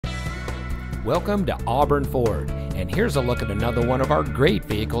Welcome to Auburn Ford, and here's a look at another one of our great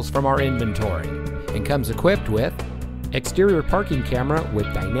vehicles from our inventory. It comes equipped with exterior parking camera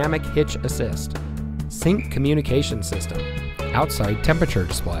with dynamic hitch assist, sync communication system, outside temperature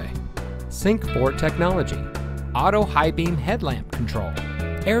display, Sync 4 technology, auto high beam headlamp control,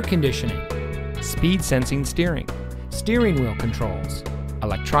 air conditioning, speed sensing steering wheel controls,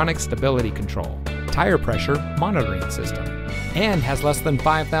 electronic stability control, tire pressure monitoring system, and has less than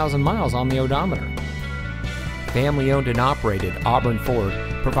 5,000 miles on the odometer. Family owned and operated Auburn Ford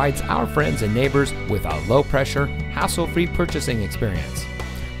provides our friends and neighbors with a low-pressure, hassle-free purchasing experience.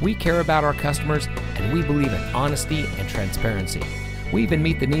 We care about our customers, and we believe in honesty and transparency. We even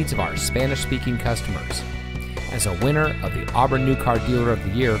meet the needs of our Spanish-speaking customers. As a winner of the Auburn New Car Dealer of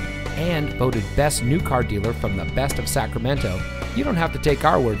the Year and voted Best New Car Dealer from the Best of Sacramento, you don't have to take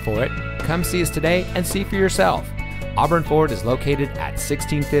our word for it. Come see us today and see for yourself. Auburn Ford is located at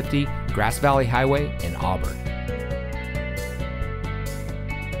 1650 Grass Valley Highway in Auburn.